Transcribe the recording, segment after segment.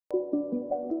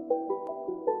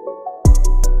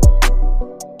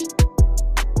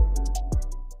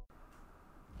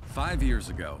5 years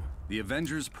ago, the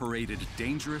Avengers paraded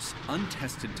dangerous,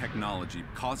 untested technology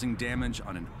causing damage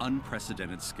on an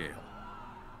unprecedented scale.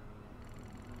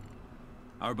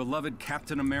 Our beloved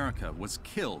Captain America was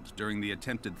killed during the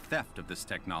attempted theft of this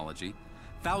technology.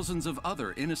 Thousands of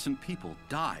other innocent people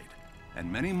died,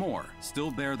 and many more still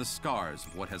bear the scars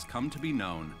of what has come to be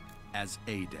known as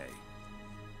A-Day.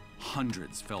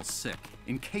 Hundreds fell sick,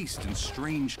 encased in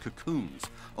strange cocoons,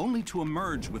 only to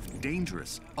emerge with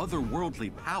dangerous,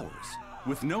 otherworldly powers.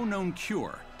 With no known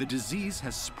cure, the disease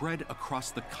has spread across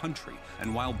the country,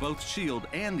 and while both S.H.I.E.L.D.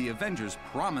 and the Avengers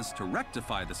promised to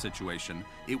rectify the situation,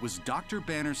 it was Dr.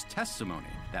 Banner's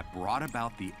testimony that brought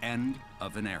about the end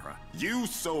of an era. You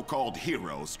so-called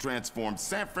heroes transformed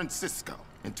San Francisco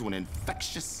into an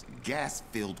infectious,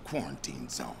 gas-filled quarantine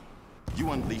zone.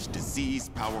 You unleashed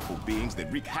diseased, powerful beings that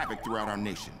wreak havoc throughout our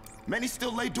nation. Many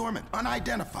still lay dormant,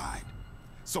 unidentified.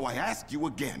 So I ask you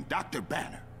again, Dr.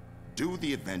 Banner, do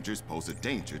the Avengers pose a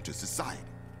danger to society?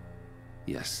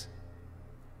 Yes.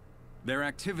 Their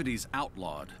activities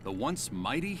outlawed, the once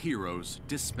mighty heroes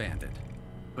disbanded.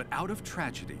 But out of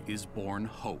tragedy is born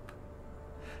hope.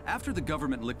 After the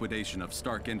government liquidation of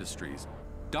Stark Industries,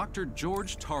 Dr.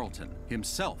 George Tarleton,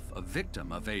 himself a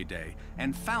victim of A-Day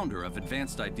and founder of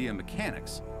Advanced Idea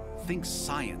Mechanics, thinks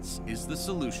science is the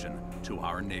solution to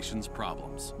our nation's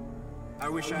problems. I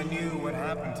wish I knew what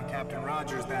happened to Captain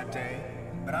Rogers that day,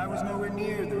 but I was nowhere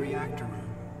near the reactor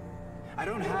room. I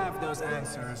don't have those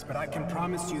answers, but I can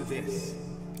promise you this.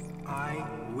 I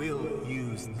will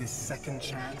use this second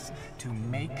chance to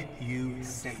make you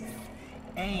safe.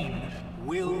 AIM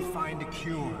will find a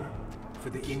cure for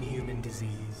the Inhuman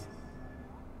disease.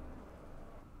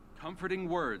 Comforting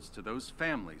words to those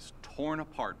families torn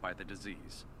apart by the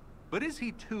disease. But is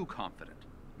he too confident?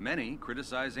 Many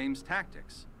criticize AIM's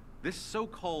tactics. This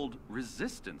so-called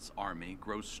resistance army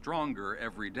grows stronger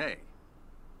every day.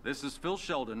 This is Phil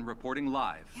Sheldon reporting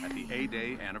live at the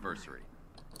A-Day anniversary.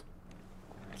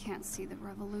 Can't see the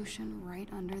revolution right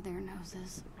under their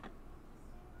noses.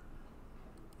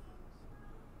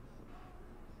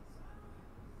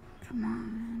 Come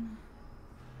on.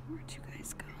 Where'd you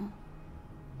guys go?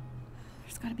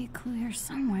 There's gotta be a clue here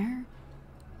somewhere.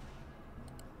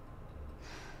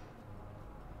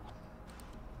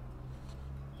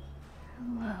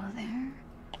 Hello there.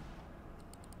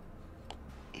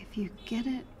 If you get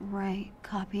it right,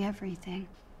 copy everything.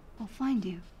 We'll find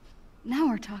you. Now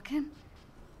we're talking.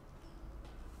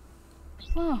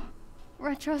 Whoa,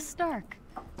 Retro Stark.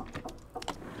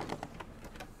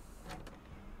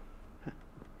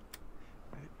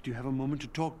 Do you have a moment to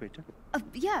talk, Beta?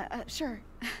 Yeah, sure.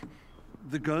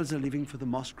 The girls are leaving for the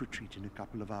mosque retreat in a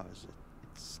couple of hours.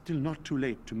 It's still not too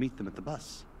late to meet them at the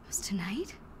bus. Was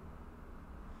tonight?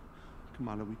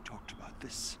 Kamala, we talked about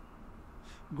this.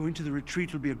 Going to the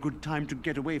retreat will be a good time to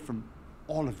get away from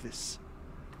all of this.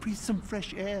 Breathe some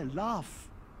fresh air, laugh.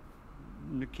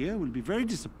 Nakia will be very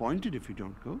disappointed if you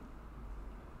don't go.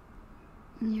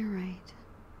 You're right.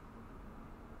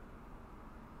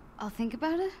 I'll think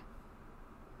about it.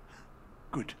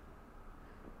 Good.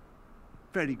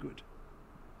 Very good.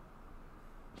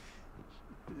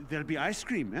 There'll be ice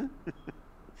cream, eh?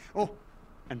 Oh,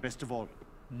 and best of all,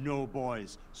 no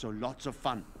boys, so lots of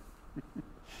fun.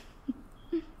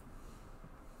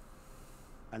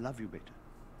 I love you, Beta.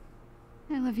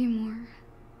 I love you more.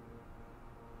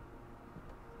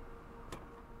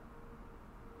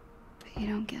 But you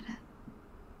don't get it.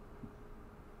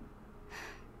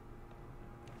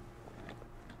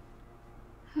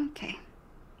 Okay.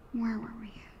 Where were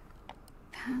we?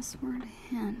 Password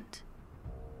hint.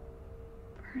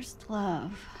 First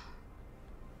love.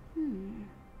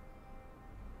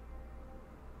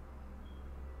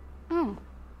 Oh.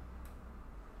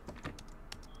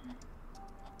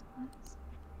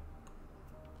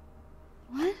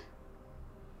 What?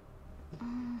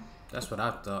 That's what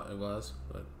I thought it was,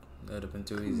 but that would have been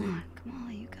too easy. Come on,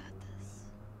 Kamala, you got this.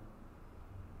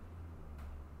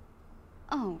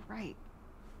 Oh, right.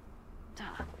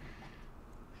 Duh.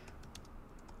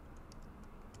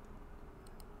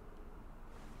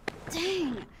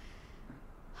 Dang!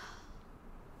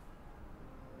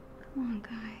 Come on,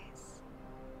 guys.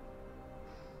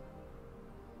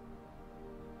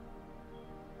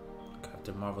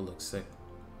 Captain Marvel looks sick.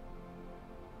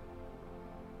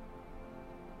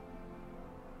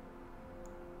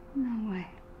 No way.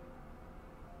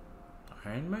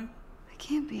 Iron Man? That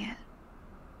can't be it.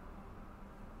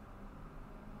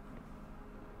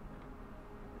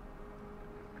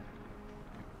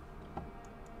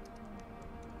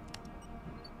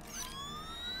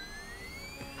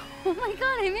 Oh my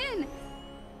god, I'm in!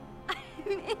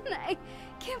 I'm in! I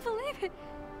can't believe it!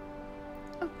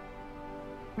 Oh.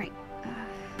 Right.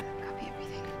 Copy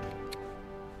everything.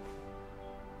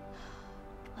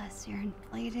 Bless your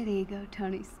inflated ego,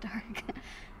 Tony Stark.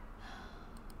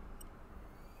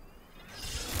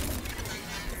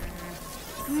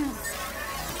 No.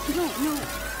 No.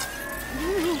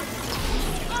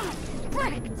 Oh,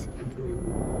 fricked!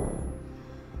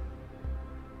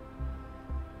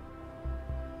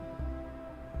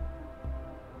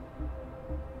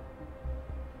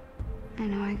 I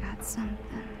know I got something.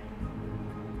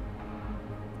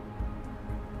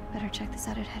 Better check this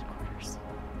out at headquarters.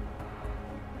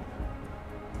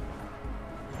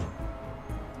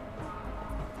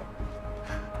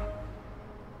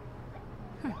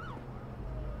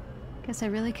 Guess I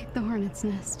really kicked the hornet's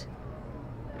nest.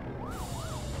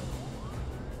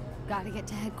 Gotta get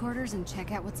to headquarters and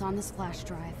check out what's on this flash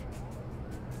drive.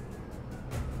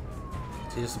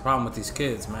 See, that's the problem with these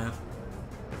kids, man.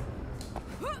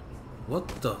 What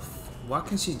the f... Why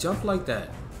can she jump like that?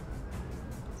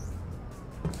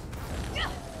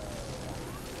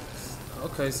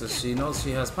 Okay, so she knows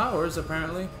she has powers,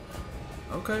 apparently.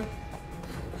 Okay.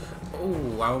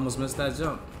 Oh, I almost missed that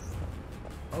jump.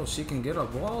 Oh, she can get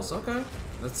up walls? Okay.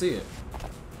 Let's see it.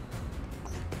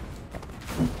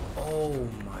 Oh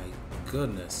my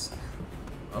goodness.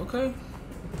 Okay.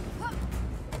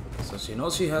 So she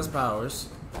knows she has powers.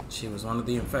 She was one of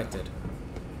the infected.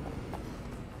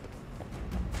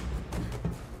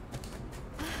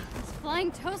 These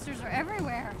flying toasters are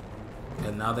everywhere.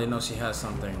 And now they know she has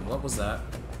something. What was that?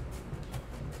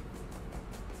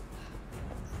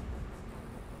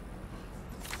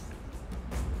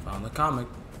 Found the comic.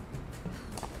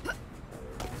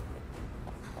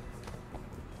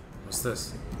 What's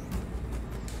this?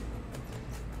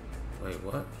 Wait,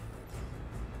 what?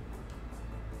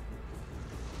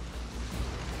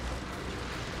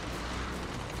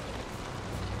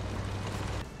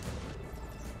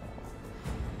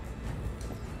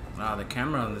 Ah, the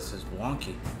camera on this is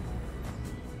wonky.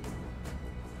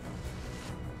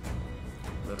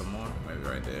 A little more, maybe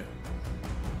right there.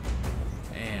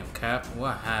 Damn, Cap,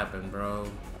 what happened, bro?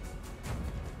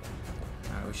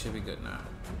 Alright, we should be good now.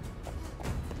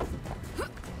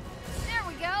 There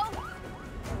we go.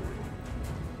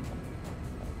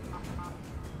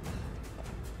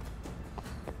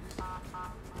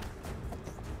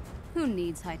 Who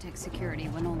needs high-tech security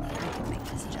when only I can make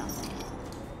this jump?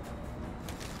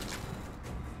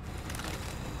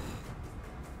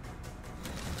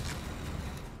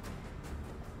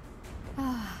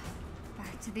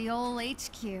 Back to the old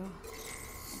HQ.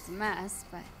 It's a mess,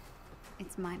 but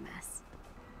it's my mess.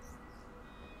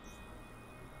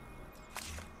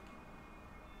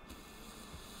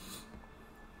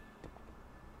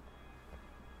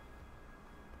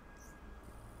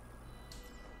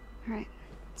 All right,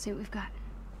 see what we've got.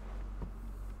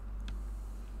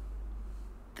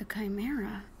 The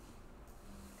Chimera?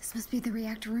 This must be the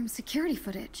reactor room security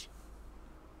footage.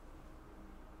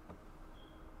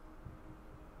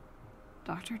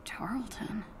 Dr.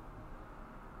 Tarleton.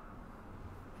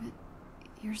 But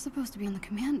you're supposed to be on the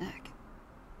command deck.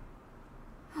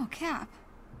 Oh, Cap.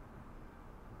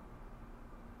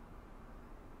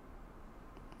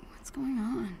 What's going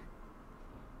on?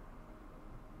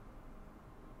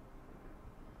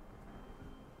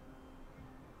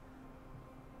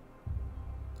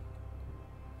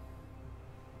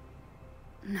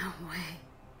 No way.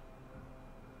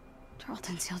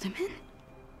 Tarleton sealed him in?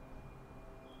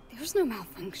 There's no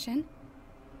malfunction.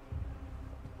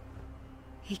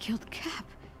 He killed Cap.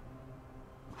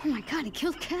 Oh my god, he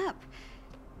killed Cap.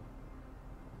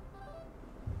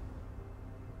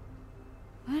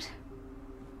 What?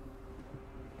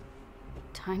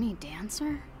 Tiny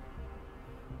dancer?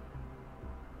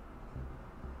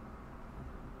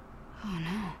 Oh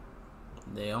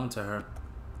no. They own to her.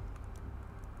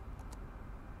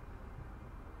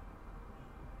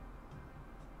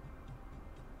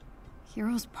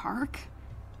 Heroes Park?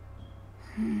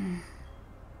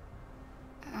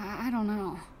 I don't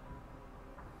know.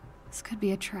 This could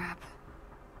be a trap.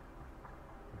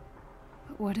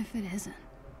 But what if it isn't?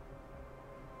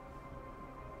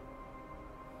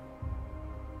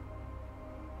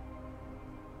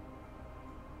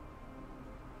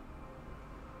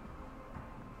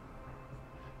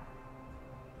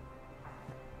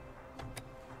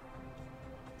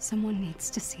 Someone needs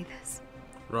to see this.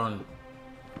 Run.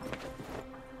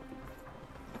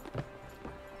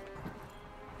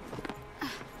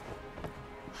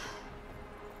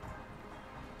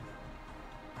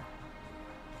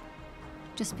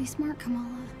 Just be smart,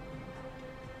 Kamala.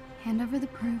 Hand over the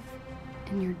proof,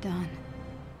 and you're done.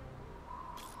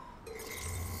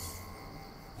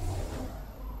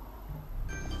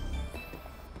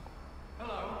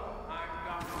 Hello.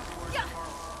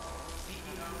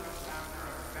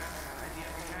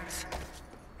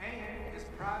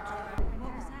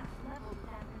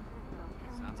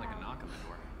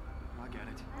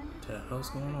 hell's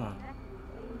going on?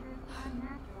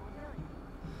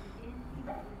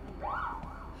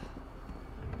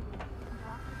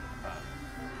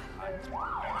 An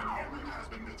Inhuman has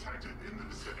been detected in the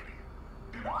vicinity.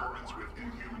 In accordance with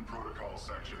Inhuman Protocol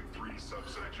Section 3,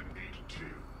 Subsection H2,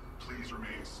 please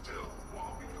remain still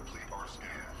while we complete our scan.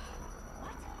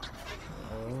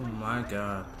 Oh my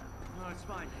god. No, it's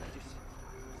fine. Just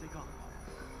stay calm.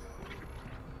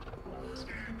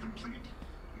 Scan complete.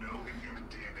 No Inhuman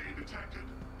DNA detected.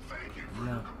 Thank you for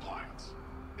your compliance.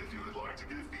 If you would like to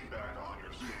give feedback on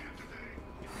your scan today,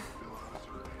 you can fill out a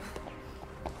survey.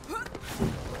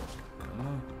 Come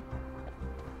on.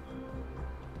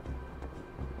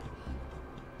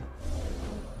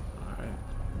 Alright.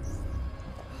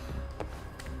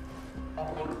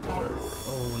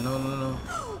 Oh, no, no, no.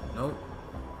 Nope.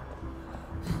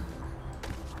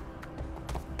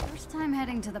 First time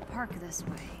heading to the park this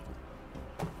way.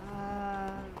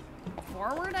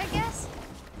 Forward, I guess?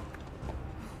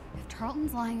 If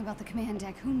Tarleton's lying about the command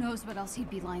deck, who knows what else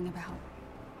he'd be lying about?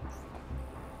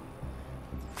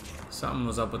 Something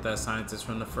was up with that scientist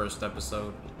from the first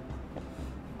episode.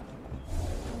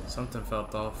 Something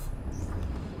felt off.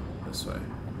 This way.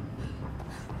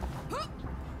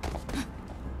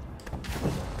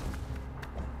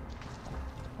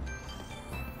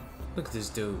 Look at this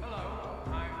dude. Hello,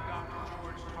 I'm Dr.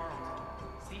 George Tarleton,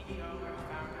 CEO and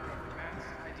founder of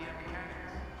Advanced Idea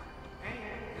Mechanics,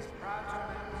 and is proud to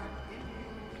announce an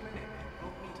Inhuman clinic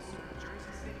opening to serve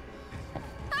Jersey City.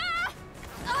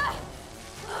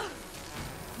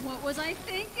 What was I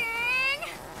thinking?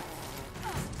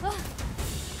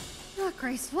 Not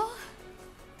graceful,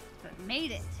 but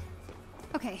made it.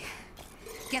 Okay,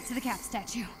 get to the Cap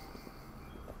statue.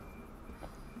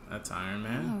 That's Iron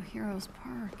Man. Oh, Heroes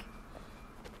Park.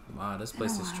 Wow, this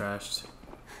place is trashed.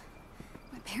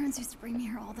 My parents used to bring me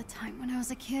here all the time when I was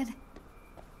a kid.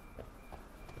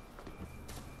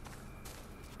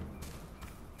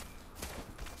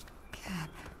 Cap.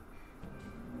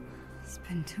 It's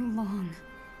been too long.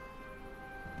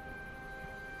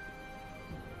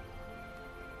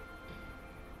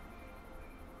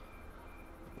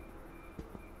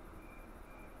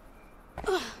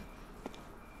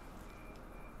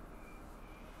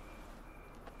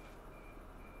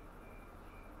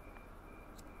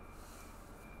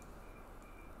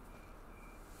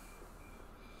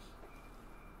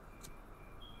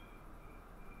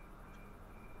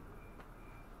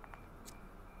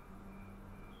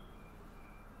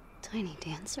 Tiny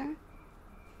dancer?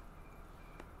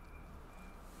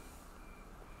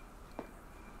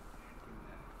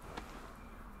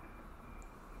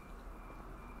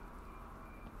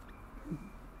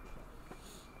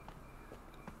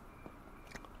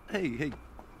 Hey, hey.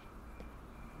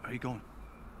 Where are you going?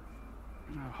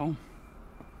 Home.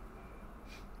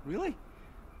 Really?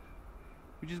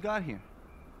 We just got here.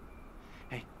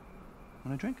 Hey,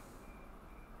 want a drink?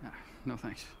 No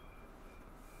thanks.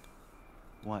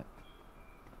 What?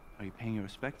 Are you paying your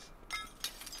respects?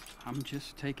 I'm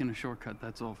just taking a shortcut,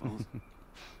 that's all, fellas.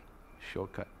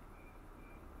 Shortcut.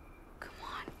 Come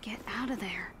on, get out of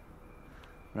there.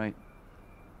 Right.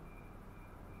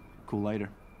 Cool lighter.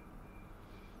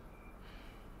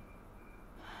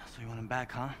 So you want him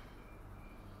back, huh?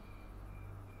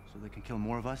 So they can kill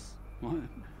more of us? What?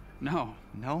 No.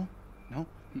 No? No?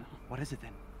 No. What is it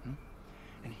then?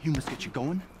 And humans get you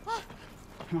going?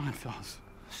 Come on, fellas.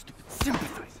 Stupid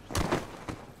sympathizers.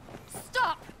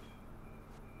 Stop!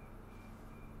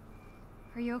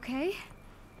 Are you okay?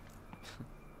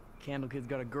 Candle Kid's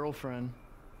got a girlfriend.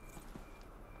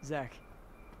 Zach,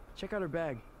 check out her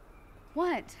bag.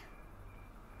 What?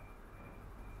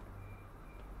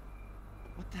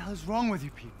 What the hell is wrong with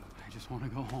you people? I just want to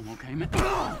go home, okay, man?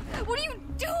 What are you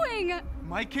doing?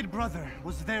 My kid brother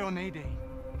was there on A-Day.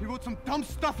 He wrote some dumb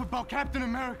stuff about Captain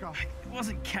America. It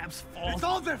wasn't Cap's fault. It's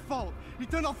all their fault. He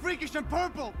turned all freakish and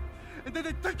purple. And then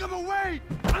they took him away.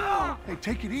 Hey,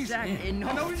 take it easy. Zach, I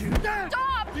know he's dead.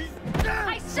 Stop! He's dead.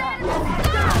 I said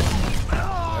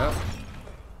stop! Yep.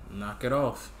 Knock it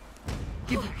off.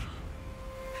 Give her.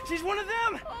 She's one of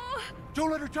them! Don't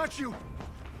let her touch you.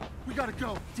 We gotta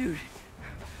go. Dude,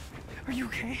 are you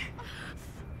okay?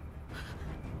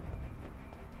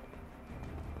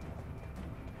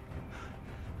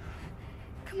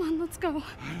 Come on, let's go.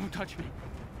 Don't touch me.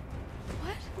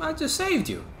 What? I just saved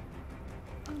you.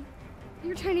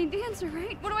 You're Tiny Dancer,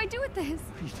 right? What do I do with this?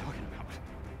 What are you talking about?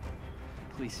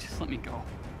 Please, just let me go.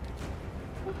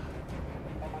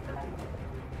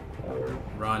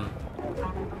 Run.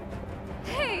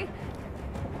 Hey!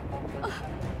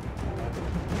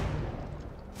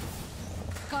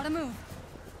 Gotta move.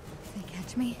 If they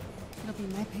catch me, it'll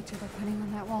be my picture they're putting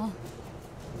on that wall.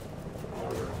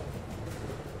 Going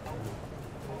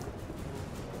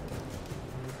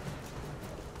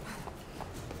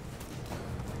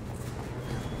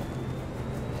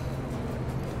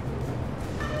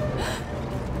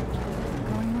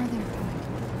where they're going.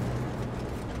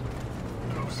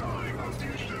 No sign of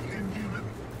fugitive Inhuman.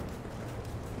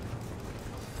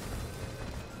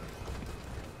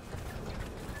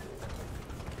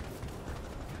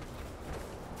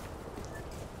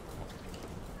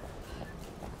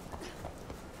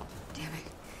 Damn it.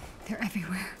 They're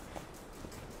everywhere.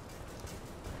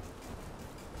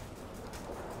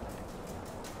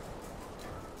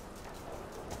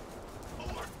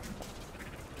 Alert.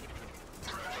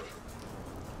 Threat.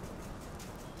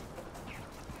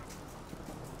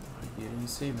 You didn't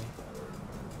see me.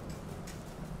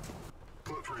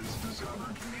 Footprints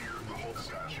discovered near the Hulk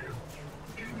statue.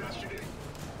 Investigate.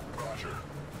 Roger.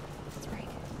 That's right.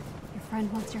 Your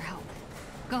friend wants your help.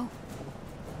 Go.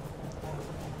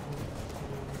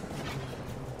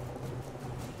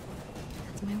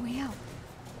 That's my way out.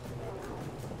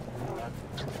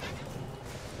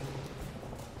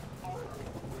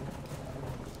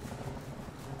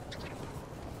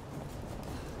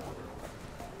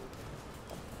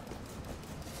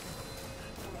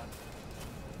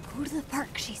 Go to the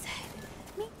park, she said.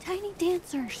 Meet Tiny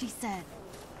Dancer, she said.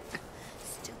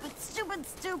 Stupid, stupid,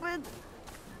 stupid.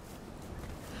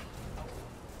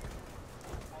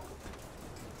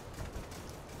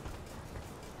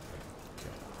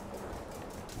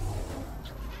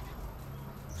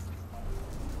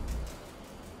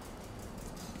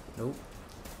 Nope.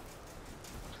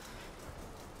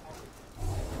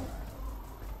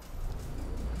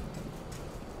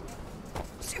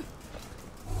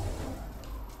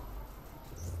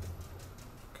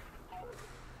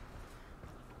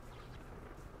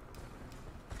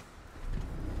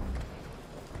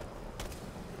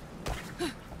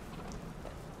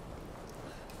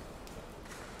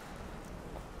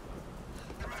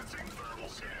 Commencing thermal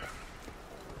scan.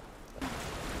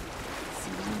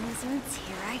 Sea lizards,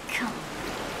 here I come.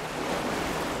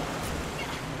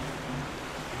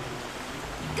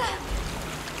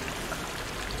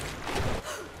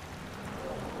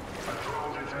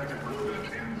 Patrol detected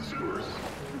movement in the sewers.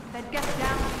 Then get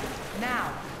down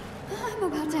now. I'm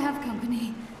about to have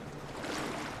company.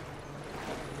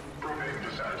 Propane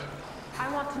descent.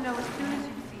 I want to know as soon as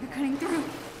you see They're cutting through.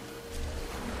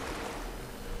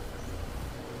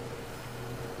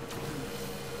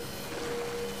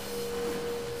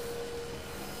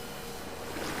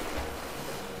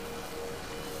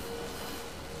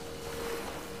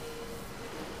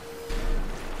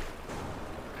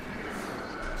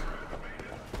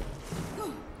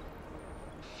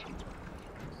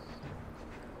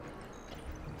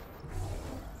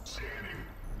 Scanning.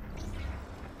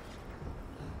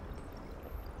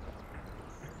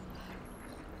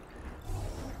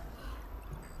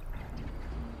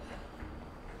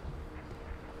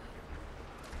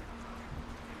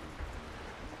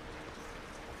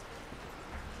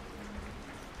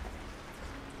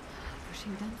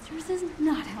 Pushing dumpsters is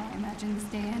not how I imagined this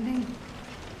day ending.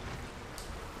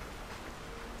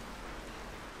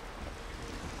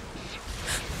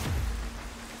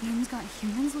 Name's got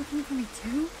humans looking for me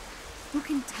too? Who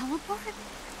can teleport?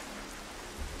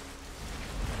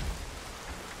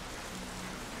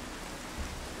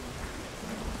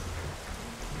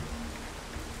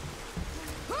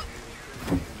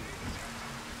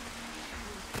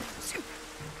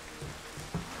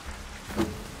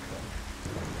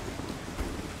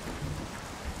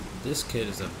 This kid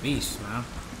is a beast, man.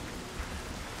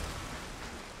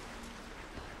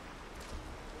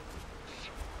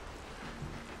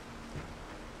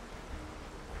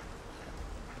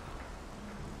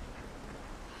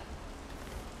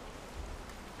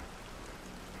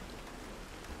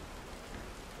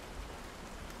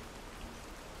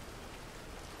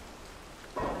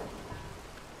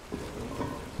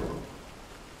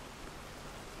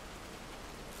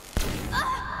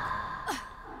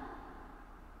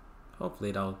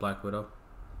 Hopefully that was Black Widow.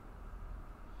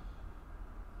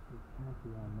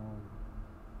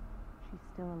 she's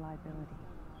still a liability.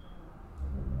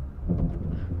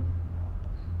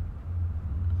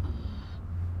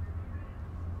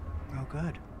 Oh,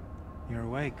 good. You're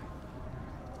awake.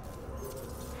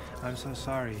 I'm so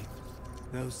sorry.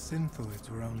 Those synthoids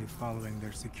were only following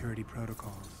their security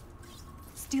protocols.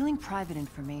 Stealing private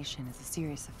information is a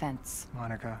serious offense.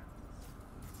 Monica,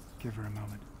 give her a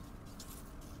moment.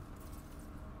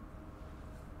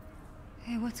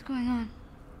 Hey, what's going on?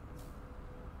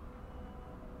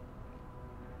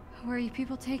 Where are you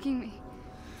people taking me?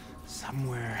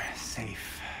 Somewhere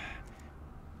safe.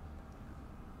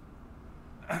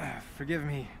 forgive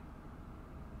me.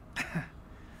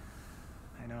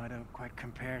 I know I don't quite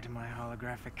compare to my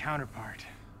holographic counterpart.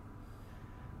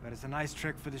 But it's a nice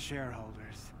trick for the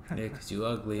shareholders. Yeah, 'cause you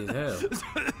ugly as hell.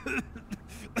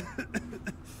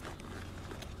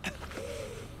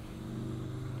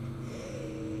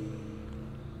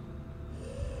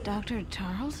 Dr.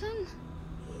 Tarleton?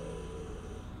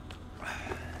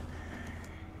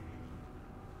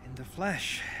 In the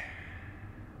flesh.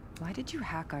 Why did you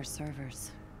hack our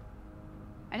servers?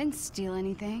 I didn't steal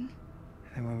anything.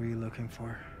 Then what were you looking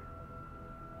for?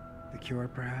 The cure,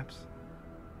 perhaps?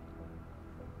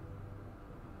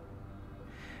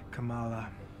 Kamala,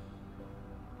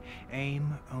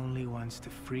 AIM only wants to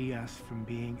free us from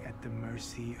being at the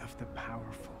mercy of the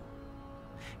powerful.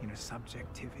 You know,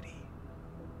 subjectivity.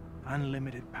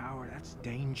 Unlimited power, that's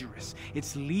dangerous.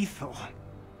 It's lethal.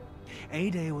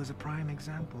 A-Day was a prime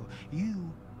example.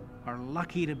 You are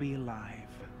lucky to be alive.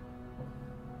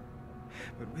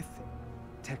 But with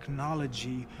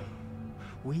technology,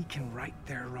 we can right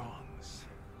their wrongs.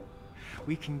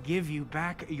 We can give you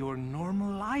back your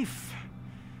normal life.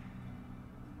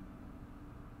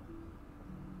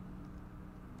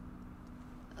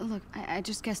 Look, I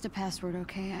just guessed a password,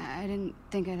 okay? I didn't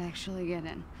think I'd actually get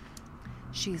in.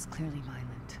 She is clearly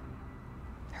violent.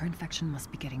 Her infection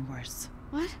must be getting worse.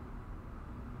 What?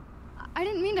 I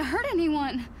didn't mean to hurt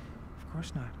anyone. Of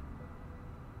course not.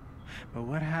 But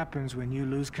what happens when you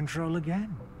lose control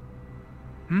again?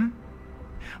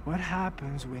 What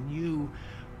happens when you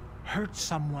hurt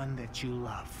someone that you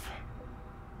love?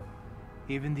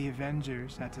 Even the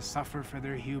Avengers had to suffer for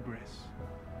their hubris.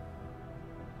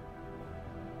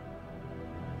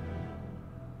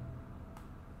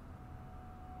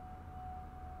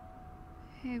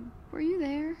 Hey, were you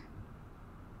there?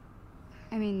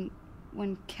 I mean,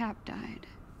 when Cap died.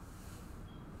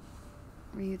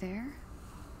 Were you there?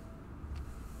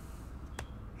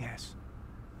 Yes.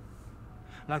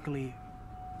 Luckily,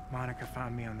 Monica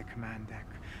found me on the command deck.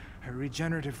 Her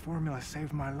regenerative formula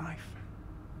saved my life.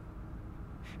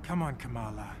 Come on,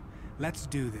 Kamala. Let's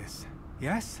do this.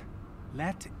 Yes?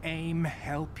 Let AIM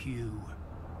help you.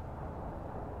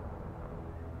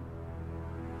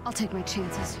 I'll take my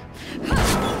chances.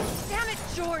 Damn it,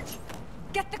 George!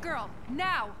 Get the girl,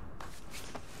 now!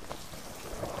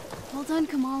 Well done,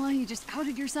 Kamala. You just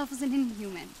outed yourself as an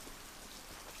Inhuman.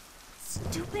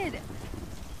 Stupid!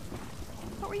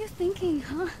 What were you thinking,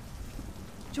 huh?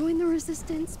 Join the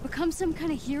Resistance? Become some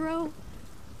kind of hero?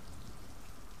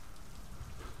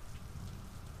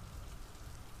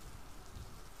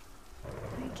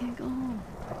 I can't go home.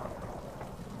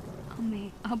 I'll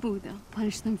make Abu, they'll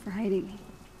punish them for hiding me.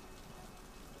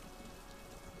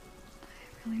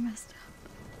 I really messed up.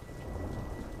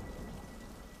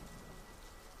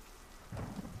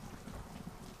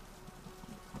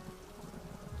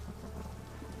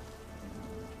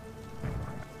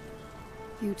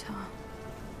 Utah.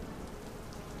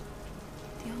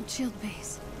 The old shield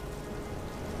base.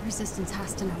 The Resistance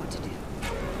has to know what to do.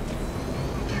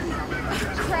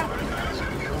 Crap!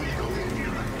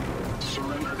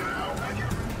 Surrender now.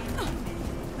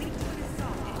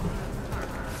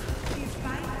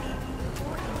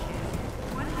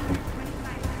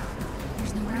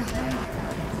 There's nowhere to hide.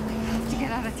 I have to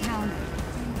get out of town.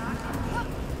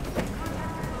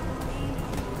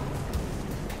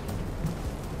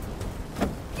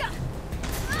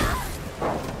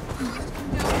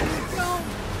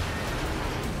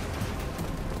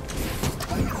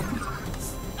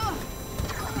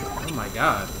 Oh my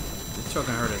god. They're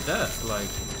choking her to death, like.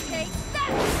 Take that!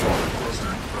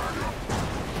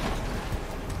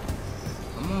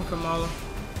 Come on, Kamala.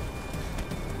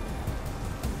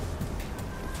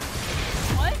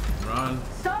 What? Run.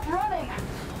 Stop running!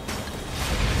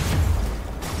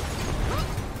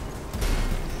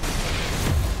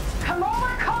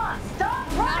 Kamala Khan, stop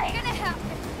running! Not gonna happen!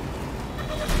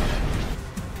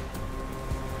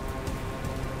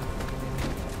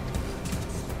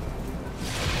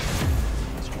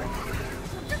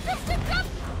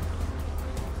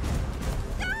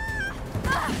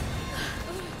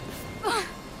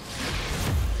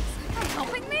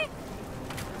 Helping me?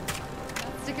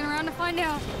 Not sticking around to find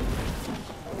out.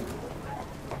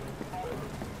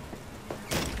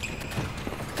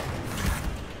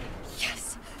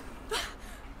 Yes.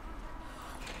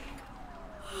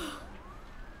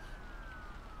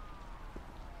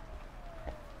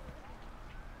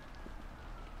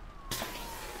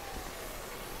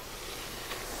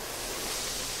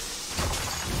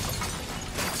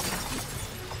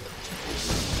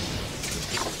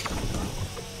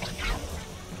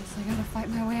 Guess I gotta fight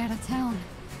my way out of town.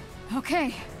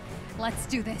 Okay, let's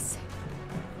do this.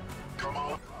 Come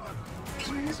on.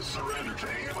 Please surrender to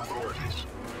AIM authorities.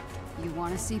 You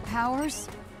want to see powers?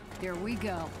 Here we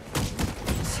go.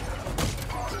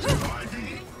 Positive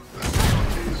ID. The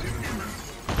sound is Inhuman.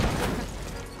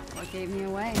 What gave me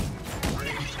away?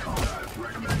 Ranged combat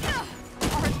recommended.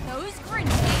 Are those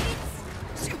grenades?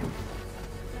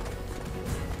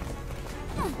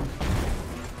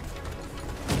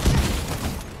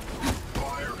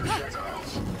 Fire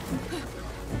projectiles.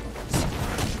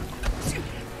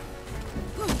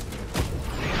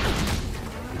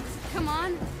 Come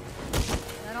on. Is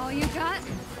that all you got?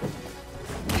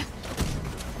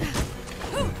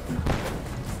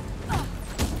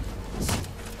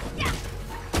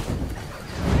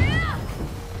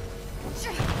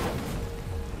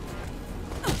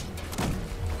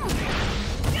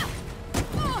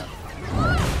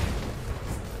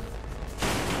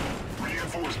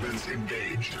 Reinforcements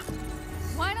engaged.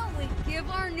 Why don't we give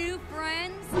our new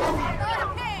friends a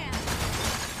hand?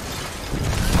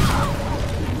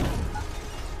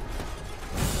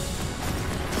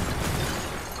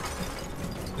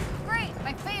 Great,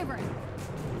 my favorite.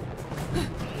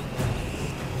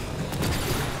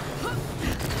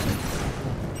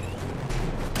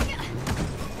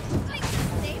 Like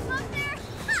safe up there?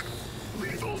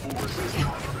 Lethal force is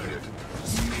contraband.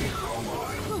 Here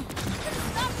online.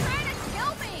 Stop trying to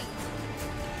kill me!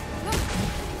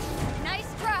 Nice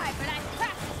try, but I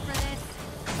practiced for this.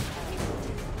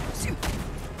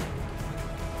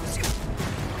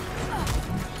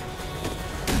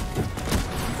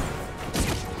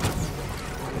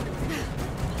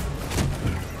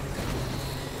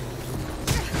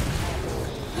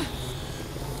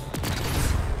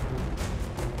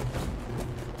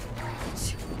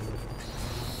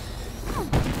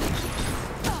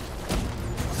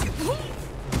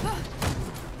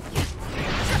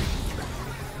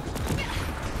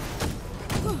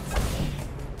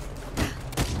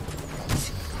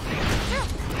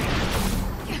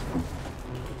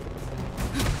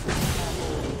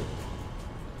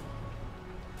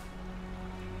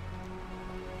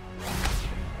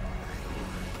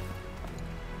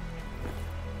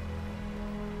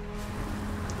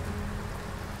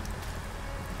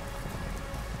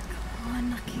 Come on,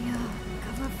 Nakia.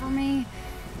 Cover for me.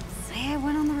 Say I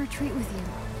went on the retreat with you.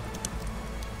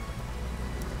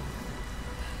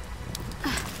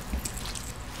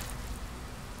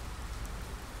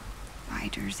 Bye,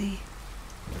 Jersey.